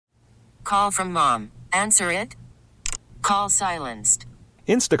Call from mom. Answer it. Call silenced.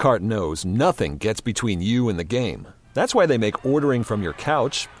 Instacart knows nothing gets between you and the game. That's why they make ordering from your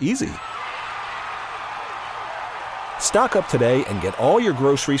couch easy. Stock up today and get all your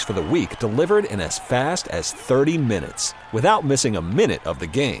groceries for the week delivered in as fast as 30 minutes without missing a minute of the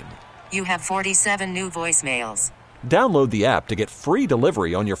game. You have 47 new voicemails. Download the app to get free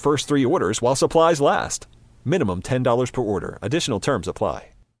delivery on your first 3 orders while supplies last. Minimum $10 per order. Additional terms apply.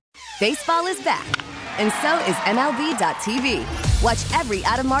 Baseball is back, and so is MLB.tv. Watch every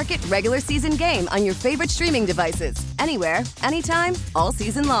out-of-market regular season game on your favorite streaming devices, anywhere, anytime, all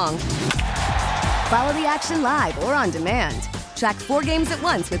season long. Follow the action live or on demand. Track 4 games at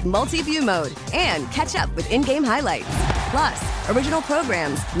once with multi-view mode and catch up with in-game highlights. Plus, original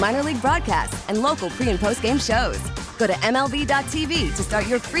programs, minor league broadcasts, and local pre- and post-game shows. Go to MLB.tv to start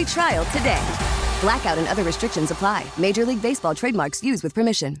your free trial today. Blackout and other restrictions apply. Major League Baseball trademarks used with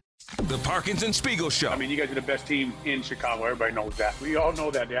permission. The Parkinson Spiegel Show. I mean, you guys are the best team in Chicago. Everybody knows that. We all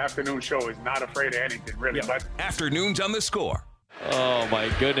know that. The afternoon show is not afraid of anything, really. Yeah. But Afternoons on the Score. Oh, my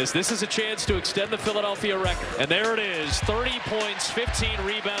goodness. This is a chance to extend the Philadelphia record. And there it is. 30 points, 15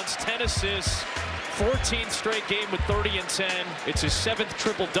 rebounds, 10 assists. 14th straight game with 30 and 10. It's his 7th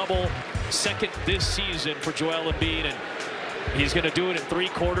triple-double, second this season for Joel Embiid. And he's going to do it in 3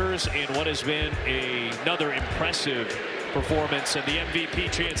 quarters in what has been another impressive performance, and the MVP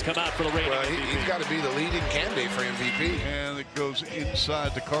chance come out for the reigning MVP. He's got to be the leading candidate for MVP. And it goes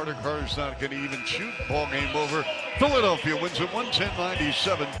inside to Carter. Carter's not going to even shoot. Ball game over. Philadelphia wins it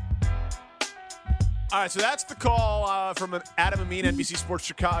 110-97. All right, so that's the call from Adam Amin, NBC Sports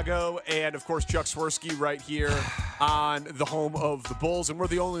Chicago, and, of course, Chuck Swirsky right here on the home of the Bulls. And we're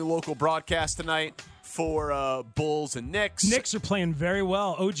the only local broadcast tonight for Bulls and Knicks. Knicks are playing very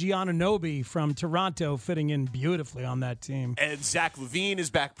well. OG Anunoby from Toronto fitting in beautifully on that team. And Zach LaVine is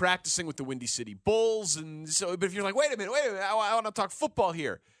back practicing with the Windy City Bulls. And so, but if you're like, wait a minute, I want to talk football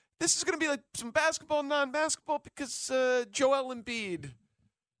here. This is going to be like some basketball, non-basketball, because Joel Embiid,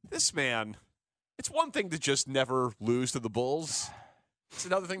 this man, it's one thing to just never lose to the Bulls. It's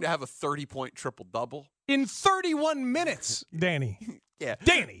another thing to have a 30-point triple-double. In 31 minutes, Danny. Yeah.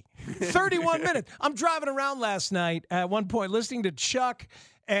 Danny, 31 minutes. I'm driving around last night at one point listening to Chuck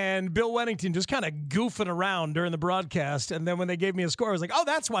and Bill Wennington just kind of goofing around during the broadcast. And then when they gave me a score, I was like, oh,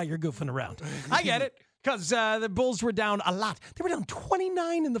 that's why you're goofing around. I get it. Because the Bulls were down a lot. They were down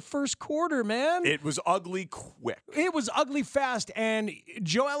 29 in the first quarter, man. It was ugly quick. It was ugly fast. And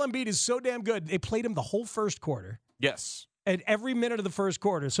Joel Embiid is so damn good. They played him the whole first quarter. Yes. At every minute of the first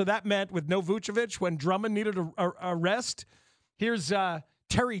quarter. So that meant with no Vucevic, when Drummond needed a rest, here's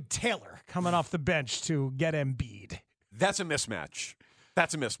Terry Taylor coming off the bench to get Embiid. That's a mismatch.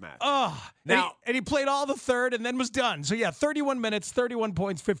 That's a mismatch. Oh, now and he played all the third and then was done. So, yeah, 31 minutes, 31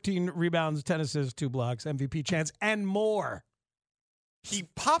 points, 15 rebounds, 10 assists, 2 blocks, MVP chance, and more. He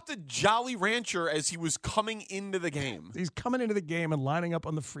popped a Jolly Rancher as he was coming into the game. He's coming into the game and lining up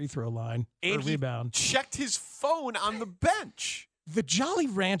on the free throw line for a rebound. Checked his phone on the bench. The Jolly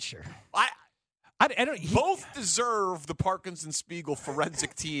Rancher. I don't. Both deserve the Parkinson Spiegel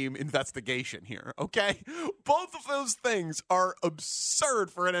forensic team investigation here, okay? Both of those things are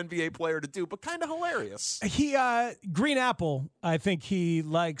absurd for an NBA player to do, but kind of hilarious. Green Apple, I think he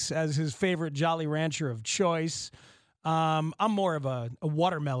likes as his favorite Jolly Rancher of choice. I'm more of a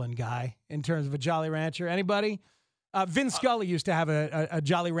watermelon guy in terms of a Jolly Rancher. Anybody? Vin Scully used to have a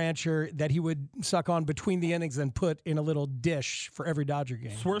Jolly Rancher that he would suck on between the innings and put in a little dish for every Dodger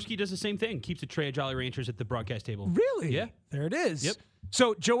game. Swirsky does the same thing. Keeps a tray of Jolly Ranchers at the broadcast table. Really? Yeah. There it is. Yep.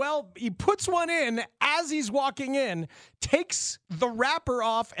 So Joel, he puts one in as he's walking in, takes the wrapper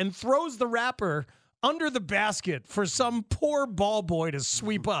off and throws the wrapper under the basket for some poor ball boy to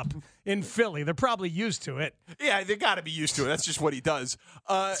sweep up in Philly. They're probably used to it. Yeah, they got to be used to it. That's just what he does.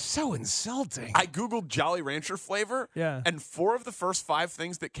 So insulting. I Googled Jolly Rancher flavor, and 4 of the first 5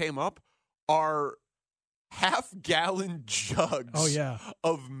 things that came up are half-gallon jugs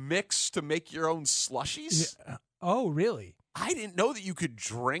of mix to make your own slushies. Yeah. Oh, really? I didn't know that you could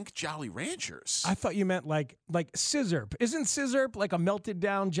drink Jolly Ranchers. I thought you meant like Scissorp. Isn't Scissorp like a melted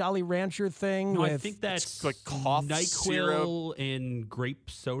down Jolly Rancher thing? No, I think that's like cough NyQuil and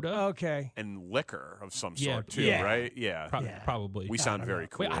grape soda. Okay. And liquor of some sort, too, Yeah. right? Yeah. Probably. We sound very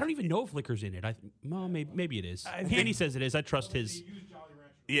cool. Wait, I don't even know if liquor's in it. Well, maybe it is. Danny says it is. I trust his.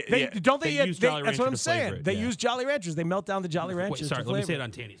 Yeah, Don't they? Use Jolly that's what Rancher I'm to flavor saying. it, They yeah. use Jolly Ranchers. They melt down the Jolly Ranchers. Sorry, to let me flavor say it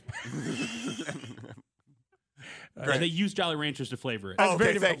on Tanny's. Great. They use Jolly Ranchers to flavor it. Oh,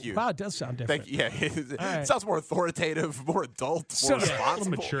 okay, thank you. Wow, it does sound different. Thank you. Yeah, All right. It sounds more authoritative, more adult, more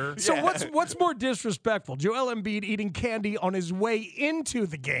responsible. Mature. So what's more disrespectful? Joel Embiid eating candy on his way into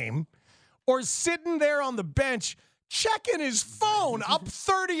the game, or sitting there on the bench checking his phone up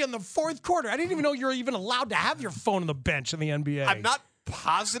 30 in the fourth quarter. I didn't even know you're even allowed to have your phone on the bench in the NBA. I'm not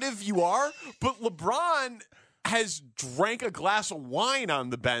positive you are, but LeBron has drank a glass of wine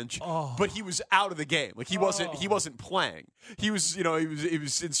on the bench, but he was out of the game. Like he wasn't playing. He was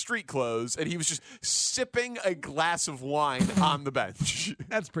in street clothes and he was just sipping a glass of wine on the bench.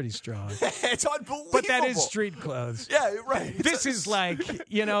 That's pretty strong. It's unbelievable. But that is street clothes. Yeah, right. This is like,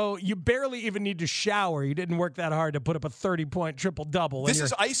 you barely even need to shower. You didn't work that hard to put up a 30-point triple-double. This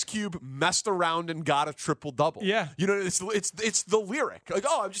is Ice Cube messed around and got a triple-double. Yeah. It's the lyric. Like,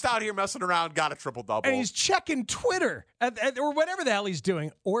 I'm just out here messing around, got a triple-double. And he's checking Twitter or whatever the hell he's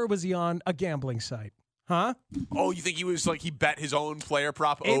doing. Or was he on a gambling site? Huh? Oh, you think he was like he bet his own player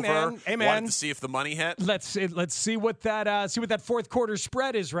prop over? Amen. Wanted to see if the money hit. Let's see what that fourth quarter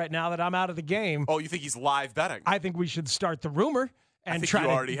spread is right now that I'm out of the game. Oh, you think he's live betting? I think we should start the rumor and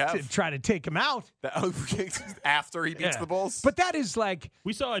try to take him out after he beats the Bulls. But that is like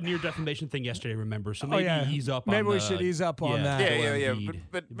we saw a near defamation thing yesterday. Remember? So maybe ease up. Maybe we should ease up on that. Yeah.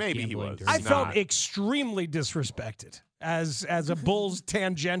 But maybe he was. I felt extremely disrespected as a Bulls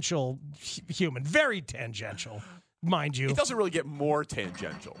tangential human, very tangential, mind you. It doesn't really get more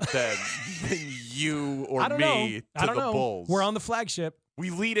tangential than you or me to the Bulls. We're on the flagship.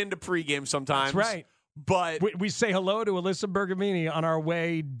 We lead into pregame sometimes. That's right. But we say hello to Alyssa Bergamini on our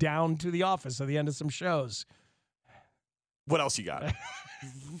way down to the office at the end of some shows. What else you got?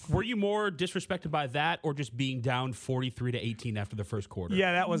 Were you more disrespected by that or just being down 43-18 after the first quarter?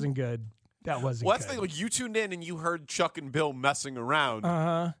 Yeah, that wasn't good. That wasn't Well, that's good. the thing. Like, you tuned in and you heard Chuck and Bill messing around.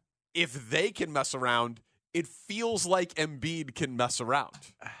 Uh-huh. If they can mess around, it feels like Embiid can mess around.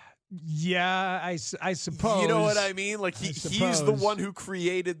 Yeah, I suppose. You know what I mean? Like, he's the one who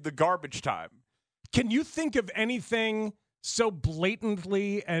created the garbage time. Can you think of anything so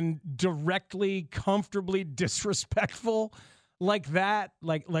blatantly and directly, comfortably disrespectful like that?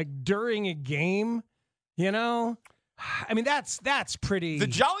 Like during a game, I mean, that's pretty. The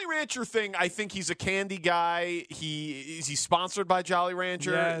Jolly Rancher thing, I think he's a candy guy. Is he sponsored by Jolly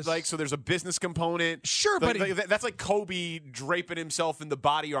Rancher? Yes. Like, so there's a business component. Sure, but that's like Kobe draping himself in the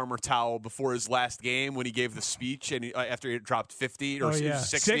body armor towel before his last game when he gave the speech and after he dropped 50 or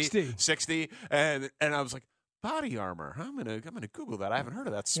 60, and I was like, body armor. I'm gonna Google that. I haven't heard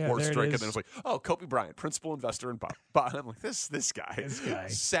of that sports drink. And then it was like, Kobe Bryant, principal investor in Bob. I'm like, this guy,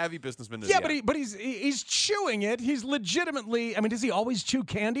 savvy businessman. Yeah, but he's chewing it. He's legitimately. I mean, does he always chew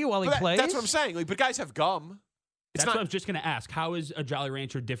candy while he plays? That's what I'm saying. Like, but guys have gum. That's what I was just gonna ask. How is a Jolly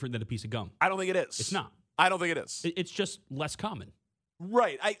Rancher different than a piece of gum? I don't think it is. It's not. I don't think it is. It's just less common.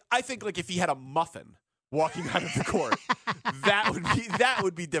 Right. I think like if he had a muffin walking out of the court, that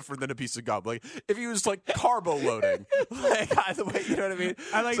would be different than a piece of gum. Like if he was like carbo loading, like either way, you know what I mean?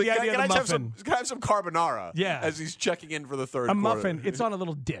 I like the idea of the muffin. Can I have some carbonara? Yeah. As he's checking in for the third. A quarter. muffin. It's on a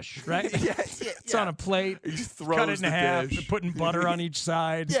little dish, right? It's on a plate. He just throws cut it in half. dish. Putting butter on each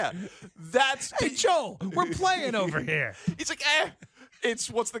side. Yeah. Hey, Joel, we're playing over here. He's like, It's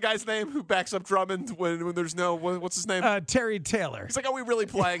what's the guy's name who backs up Drummond when there's no what's his name? Terry Taylor. He's like, are we really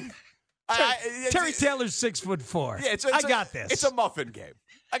playing? Terry Taylor's 6'4". Yeah, I got this. It's a muffin game.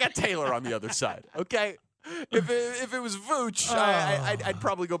 I got Taylor on the other side. Okay. If it was Vooch, I'd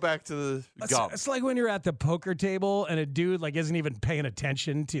probably go back to the gum. It's like when you're at the poker table and a dude like isn't even paying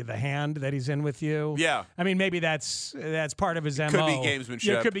attention to the hand that he's in with you. Yeah. I mean, maybe that's part of his MO. Could be gamesmanship.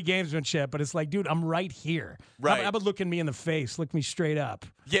 Yeah, it could be gamesmanship, but it's like, dude, I'm right here. Right. How about looking me in the face? Look me straight up.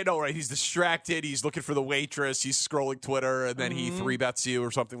 Yeah, no, right. He's distracted. He's looking for the waitress. He's scrolling Twitter, and then he 3-bets you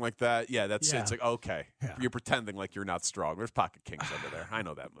or something like that. Yeah, it's like, okay. Yeah. You're pretending like you're not strong. There's pocket kings under there. I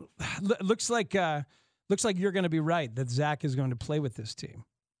know that move. Looks like you're going to be right that Zach is going to play with this team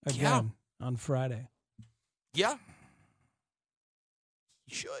again on Friday. Yeah.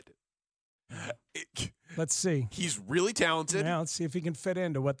 He should. Let's see. He's really talented. Yeah, let's see if he can fit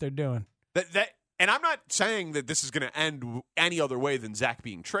into what they're doing. And I'm not saying that this is going to end any other way than Zach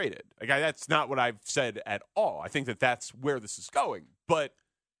being traded. Like, that's not what I've said at all. I think that that's where this is going. But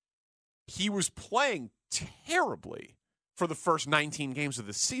he was playing terribly for the first 19 games of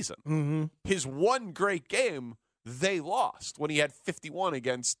the season. Mm-hmm. His one great game, they lost when he had 51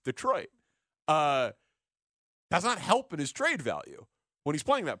 against Detroit. That's not helping his trade value when he's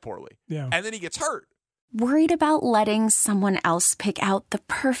playing that poorly. Yeah. And then he gets hurt. Worried about letting someone else pick out the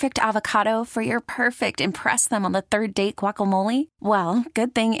perfect avocado for your perfect impress them on the third date guacamole? Well,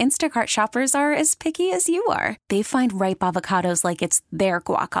 good thing Instacart shoppers are as picky as you are. They find ripe avocados like it's their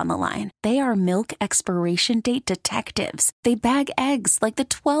guac on the line. They are milk expiration date detectives. They bag eggs like the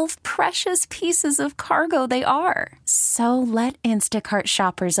 12 precious pieces of cargo they are. So let Instacart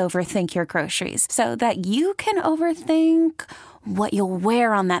shoppers overthink your groceries so that you can overthink what you'll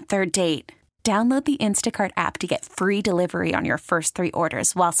wear on that third date. Download the Instacart app to get free delivery on your first 3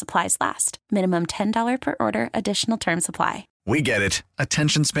 orders while supplies last. Minimum $10 per order. Additional terms apply. We get it.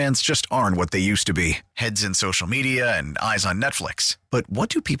 Attention spans just aren't what they used to be. Heads in social media and eyes on Netflix. But what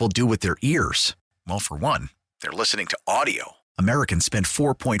do people do with their ears? Well, for one, they're listening to audio. Americans spend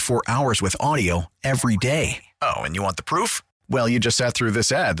 4.4 hours with audio every day. Oh, and you want the proof? Well, you just sat through this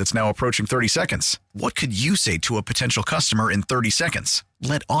ad that's now approaching 30 seconds. What could you say to a potential customer in 30 seconds?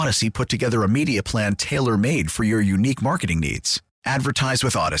 Let Odyssey put together a media plan tailor-made for your unique marketing needs. Advertise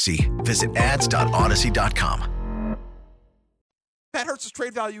with Odyssey. Visit ads.odyssey.com. That hurts his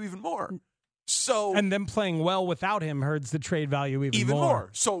trade value even more. So and them playing well without him hurts the trade value even more.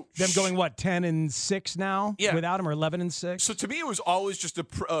 So them going 10-6 now without him, or 11-6. So to me, it was always just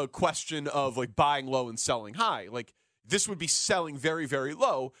a question of like buying low and selling high. Like this would be selling very, very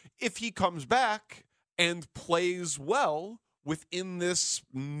low if he comes back and plays well within this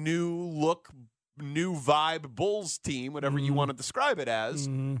new look, new vibe Bulls team, whatever you want to describe it as.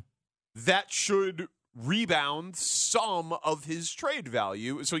 That should rebound some of his trade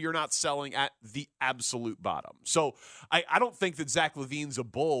value, so you're not selling at the absolute bottom. So I don't think that Zach LaVine's a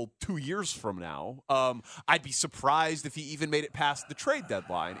Bull 2 years from now. I'd be surprised if he even made it past the trade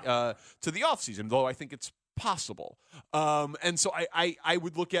deadline to the offseason, though I think it's possible. And so I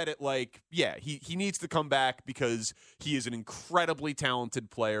would look at it like, yeah, he needs to come back because he is an incredibly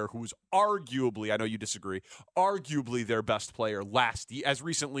talented player who was arguably, I know you disagree, arguably their best player last year, as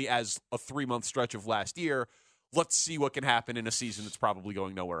recently as a 3-month stretch of last year. Let's see what can happen in a season that's probably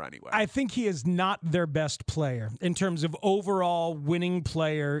going nowhere anyway. I think he is not their best player in terms of overall winning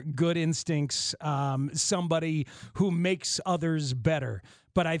player, good instincts, somebody who makes others better.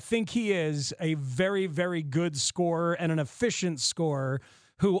 But I think he is a very, very good scorer and an efficient scorer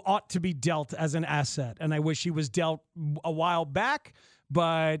who ought to be dealt as an asset. And I wish he was dealt a while back.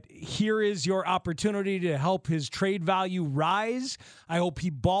 But here is your opportunity to help his trade value rise. I hope he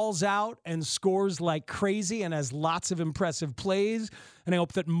balls out and scores like crazy and has lots of impressive plays. And I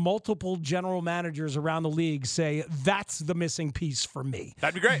hope that multiple general managers around the league say, that's the missing piece for me.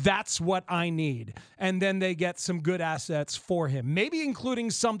 That'd be great. That's what I need. And then they get some good assets for him, maybe including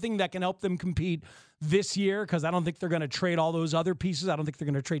something that can help them compete this year, because I don't think they're going to trade all those other pieces. I don't think they're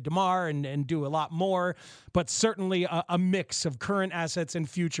going to trade DeMar and do a lot more, but certainly a mix of current assets and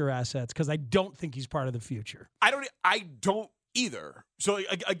future assets, because I don't think he's part of the future. I don't either. So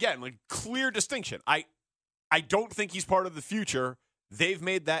again, like clear distinction. I don't think he's part of the future. They've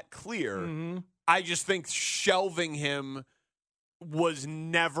made that clear. Mm-hmm. I just think shelving him was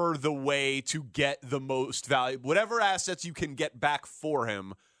never the way to get the most value. Whatever assets you can get back for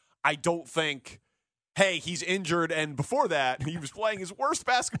him, I don't think, hey, he's injured, and before that, he was playing his worst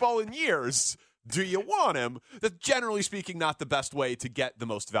basketball in years. Do you want him? That's generally speaking not the best way to get the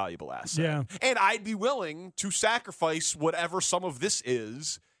most valuable asset. Yeah. And I'd be willing to sacrifice whatever some of this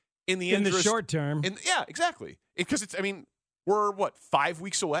is in the short term. Yeah, exactly. Because we're 5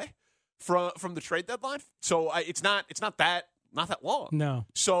 weeks away from the trade deadline, so it's not that long. No.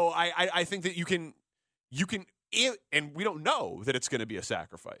 So I think that you can, and we don't know that it's going to be a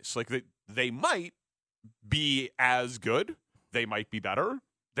sacrifice. Like they might be as good, they might be better,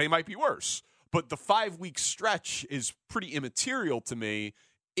 they might be worse. But the 5-week stretch is pretty immaterial to me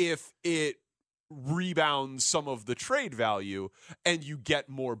if it rebounds some of the trade value and you get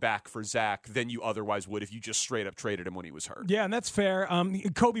more back for Zach than you otherwise would if you just straight up traded him when he was hurt. Yeah, and that's fair.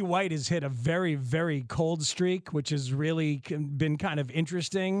 Kobe White has hit a very, very cold streak, which has really been kind of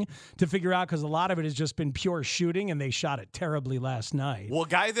interesting to figure out, because a lot of it has just been pure shooting, and they shot it terribly last night. Well, a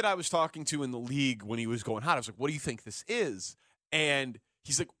guy that I was talking to in the league when he was going hot, I was like, what do you think this is? And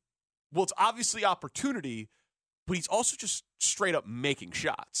he's like, well, it's obviously opportunity, but he's also just straight up making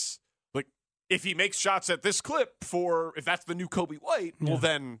shots. If he makes shots at this clip if that's the new Kobe White, well,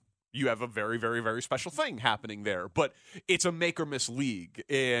 then you have a very, very, very special thing happening there. But it's a make or miss league,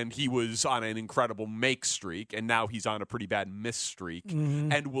 and he was on an incredible make streak, and now he's on a pretty bad miss streak,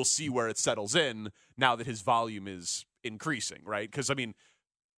 and we'll see where it settles in now that his volume is increasing, right? Because,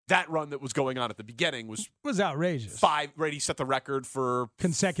 that run that was going on at the beginning was outrageous. 5, right? He set the record for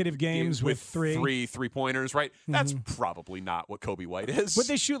consecutive games with three three-pointers, right? That's probably not what Kobe White is. What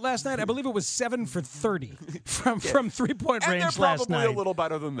they shoot last night, I believe it was 7 for 30 from 3-point range last night. And they're probably a little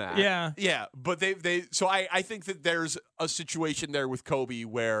better than that. Yeah. But so I think that there's a situation there with Kobe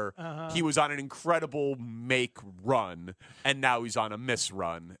where he was on an incredible make run, and now he's on a miss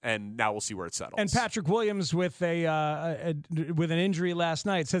run, and now we'll see where it settles. And Patrick Williams with with an injury last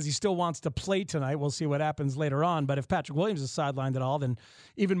night says he still wants to play tonight. We'll see what happens later on. But if Patrick Williams is sidelined at all, then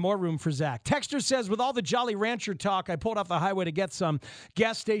even more room for Zach. Texter says, with all the Jolly Rancher talk, I pulled off the highway to get some.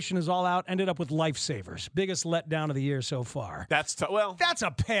 Gas station is all out. Ended up with Lifesavers. Biggest letdown of the year so far. That's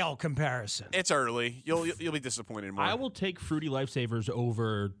a pale comparison. It's early. You'll be disappointed more. I will take Fruity Lifesavers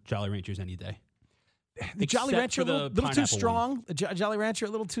over Jolly Ranchers any day. The Jolly Rancher a little too strong. The Jolly Rancher a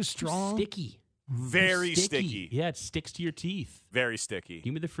little too strong. Sticky. Very sticky. Yeah, it sticks to your teeth. Very sticky.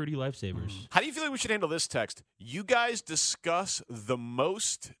 Give me the Fruity Lifesavers. How do you feel like we should handle this text? You guys discuss the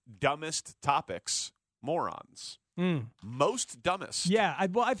most dumbest topics. Morons. Most dumbest. Yeah,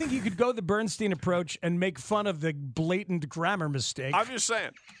 I think you could go the Bernstein approach and make fun of the blatant grammar mistake. I'm just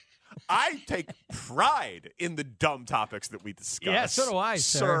saying. I take pride in the dumb topics that we discuss. Yeah, so do I,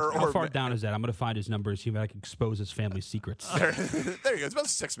 sir. How far down is that? I'm going to find his number, see if I can expose his family secrets. There you go. It's about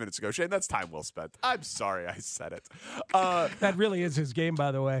 6 minutes ago, Shane. That's time well spent. I'm sorry I said it. That really is his game,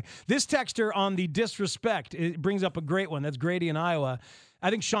 by the way. This texter on the disrespect, it brings up a great one. That's Grady in Iowa. I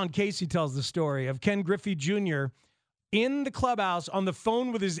think Sean Casey tells the story of Ken Griffey Jr. in the clubhouse on the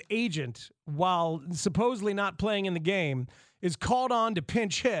phone with his agent while supposedly not playing in the game, is called on to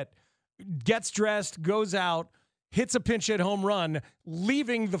pinch hit, gets dressed, goes out, hits a pinch hit home run,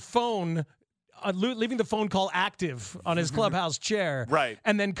 leaving the phone call active on his clubhouse chair, right?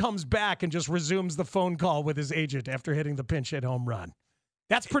 And then comes back and just resumes the phone call with his agent after hitting the pinch hit home run.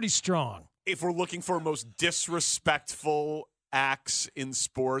 That's pretty strong. If we're looking for most disrespectful acts in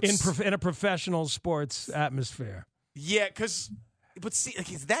sports, in a professional sports atmosphere, yeah, But see,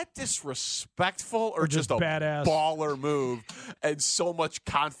 like, is that disrespectful or just a badass baller move and so much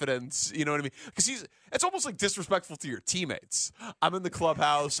confidence? You know what I mean? Because it's almost like disrespectful to your teammates. I'm in the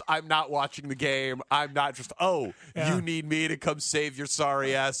clubhouse. I'm not watching the game. I'm not just, you need me to come save your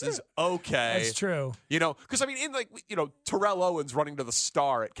sorry asses. Okay. That's true. You know, because, I mean, Terrell Owens running to the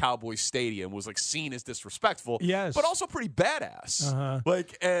Star at Cowboys Stadium was, seen as disrespectful. Yes. But also pretty badass.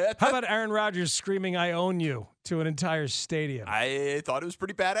 How about Aaron Rodgers screaming, "I own you" to an entire stadium? I thought it was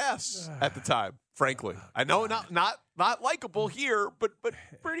pretty badass at the time, frankly. I know not likable here, but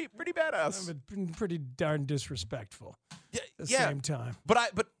pretty badass. Pretty darn disrespectful. Yeah, at the same time.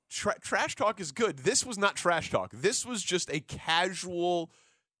 But trash talk is good. This was not trash talk. This was just a casual.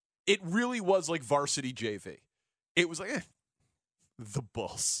 It really was like varsity JV. It was like the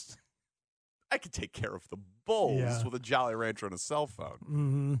Bulls. I could take care of the Bulls with a Jolly Rancher on a cell phone.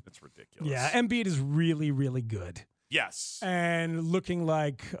 Mm-hmm. It's ridiculous. Yeah, Embiid is really, really good. Yes. And looking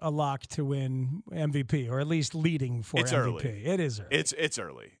like a lock to win MVP, or at least leading for it's MVP. Early. It is early. It's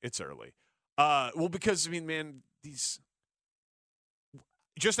early. It's early. Well, because,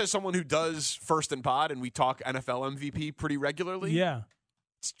 just as someone who does First and Pod and we talk NFL MVP pretty regularly. Yeah.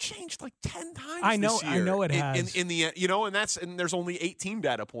 It's changed like 10 times. I know. This year. I know it has. In the and there's only 18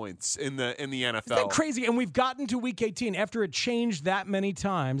 data points in the NFL. Isn't that crazy? And we've gotten to Week 18 after it changed that many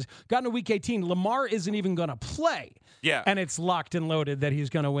times. Gotten to Week 18, Lamar isn't even going to play. Yeah, and it's locked and loaded that he's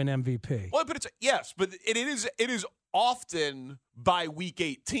going to win MVP. Well, but it is often by Week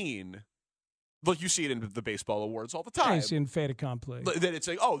 18. Look, you see it in the baseball awards all the time. You see in fait accompli. That it's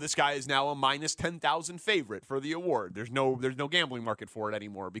like, this guy is now a minus 10,000 favorite for the award. There's no gambling market for it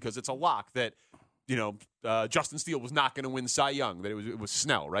anymore because it's a lock that, Justin Steele was not going to win Cy Young. That it was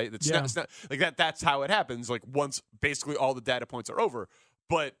Snell, right? Snell, like that. That's how it happens. Like once basically all the data points are over.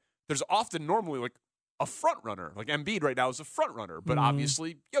 But there's often normally like a front runner. Like Embiid right now is a front runner, but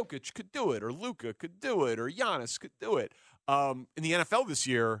obviously Jokic could do it, or Luka could do it, or Giannis could do it. In the NFL this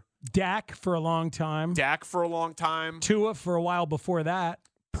year. Dak for a long time. Tua for a while before that.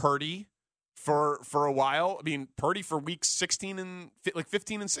 Purdy for a while. I mean, Purdy for weeks 16 and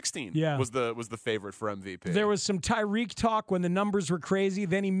 15 and 16 was the favorite for MVP. There was some Tyreek talk when the numbers were crazy.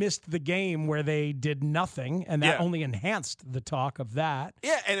 Then he missed the game where they did nothing, and that only enhanced the talk of that.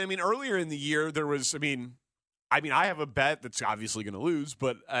 Yeah, and I mean earlier in the year there was. I have a bet that's obviously going to lose,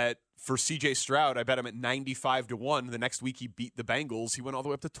 but for C.J. Stroud, I bet him at 95-1. The next week he beat the Bengals. He went all the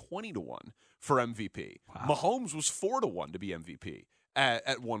way up to 20-1 for MVP. Wow. Mahomes was 4-1 to be MVP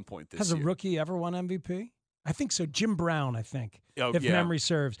at one point this year. Has a rookie ever won MVP? I think so. Jim Brown, I think, if yeah. memory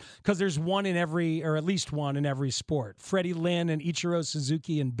serves. Because there's one in every, or at least one in every sport. Freddie Lynn and Ichiro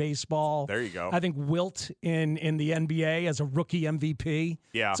Suzuki in baseball. There you go. I think Wilt in the NBA as a rookie MVP.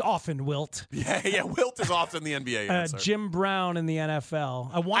 Yeah. It's often Wilt. Yeah, Wilt is often the NBA answer. Jim Brown in the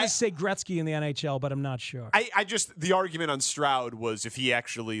NFL. I want to say Gretzky in the NHL, but I'm not sure. I just, the argument on Stroud was if he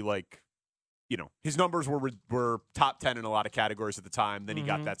actually, like, you know, his numbers were top 10 in a lot of categories at the time. Then he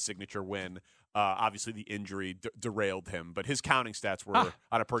got that signature win. Obviously, the injury derailed him, but his counting stats were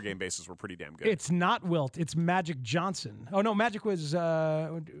on a per-game basis were pretty damn good. It's not Wilt. It's Magic Johnson. Oh, no, Magic was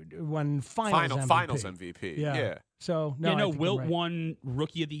when Finals MVP. Yeah. So, no, Wilt won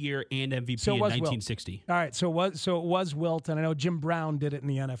Rookie of the Year and MVP in 1960. Wilt. All right, so it was Wilt, and I know Jim Brown did it in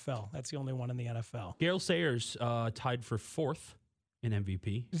the NFL. That's the only one in the NFL. Gale Sayers tied for 4th in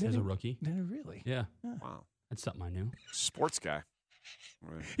MVP as a rookie. Did it really? Yeah. Wow. That's something I knew. Sports guy.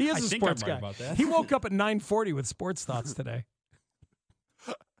 Right. He is a sports guy. About that. He woke up at 9:40 with sports thoughts today.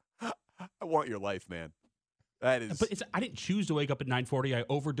 I want your life, man. That is. But I didn't choose to wake up at 9:40. I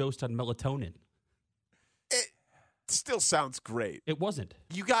overdosed on melatonin. It still sounds great. It wasn't.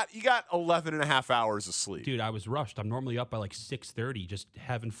 You got 11 and a half hours of sleep. Dude, I was rushed. I'm normally up by like 6:30, just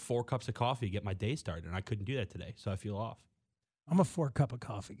having 4 cups of coffee to get my day started, and I couldn't do that today, so I feel off. I'm a 4-cup of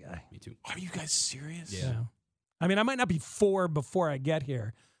coffee guy. Me too. Are you guys serious? Yeah. I mean, I might not be 4 before I get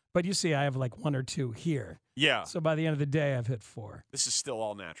here, but you see, I have like 1 or 2 here. Yeah. So by the end of the day, I've hit 4. This is still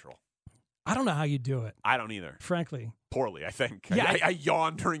all natural. I don't know how you do it. I don't either. Frankly. Poorly, I think. Yeah, I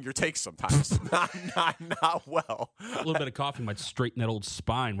yawn during your takes sometimes. not well. A little bit of coffee might straighten that old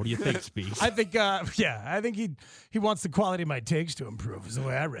spine. What do you think, Speed? I think, I think he wants the quality of my takes to improve, is the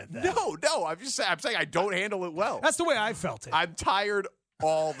way I read that. No, I'm saying I don't handle it well. That's the way I felt it. I'm tired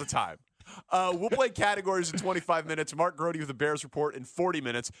all the time. We'll play categories in 25 minutes. Mark Grody with the Bears Report in 40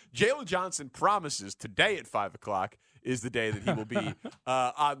 minutes. Jalen Johnson promises today at 5 o'clock is the day that he will be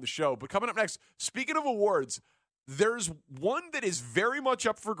on the show. But coming up next, speaking of awards, there's one that is very much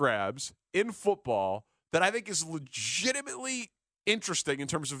up for grabs in football that I think is legitimately interesting in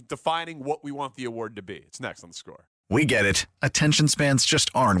terms of defining what we want the award to be. It's next on The Score. We get it. Attention spans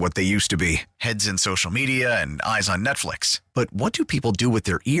just aren't what they used to be. Heads in social media and eyes on Netflix. But what do people do with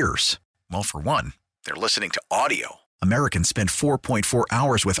their ears? Well, for one, they're listening to audio. Americans spend 4.4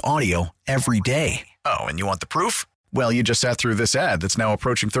 hours with audio every day. Oh, and you want the proof? Well, you just sat through this ad that's now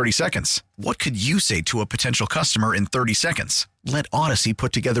approaching 30 seconds. What could you say to a potential customer in 30 seconds? Let Odyssey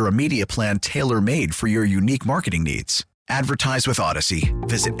put together a media plan tailor-made for your unique marketing needs. Advertise with Odyssey.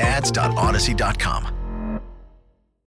 Visit ads.odyssey.com.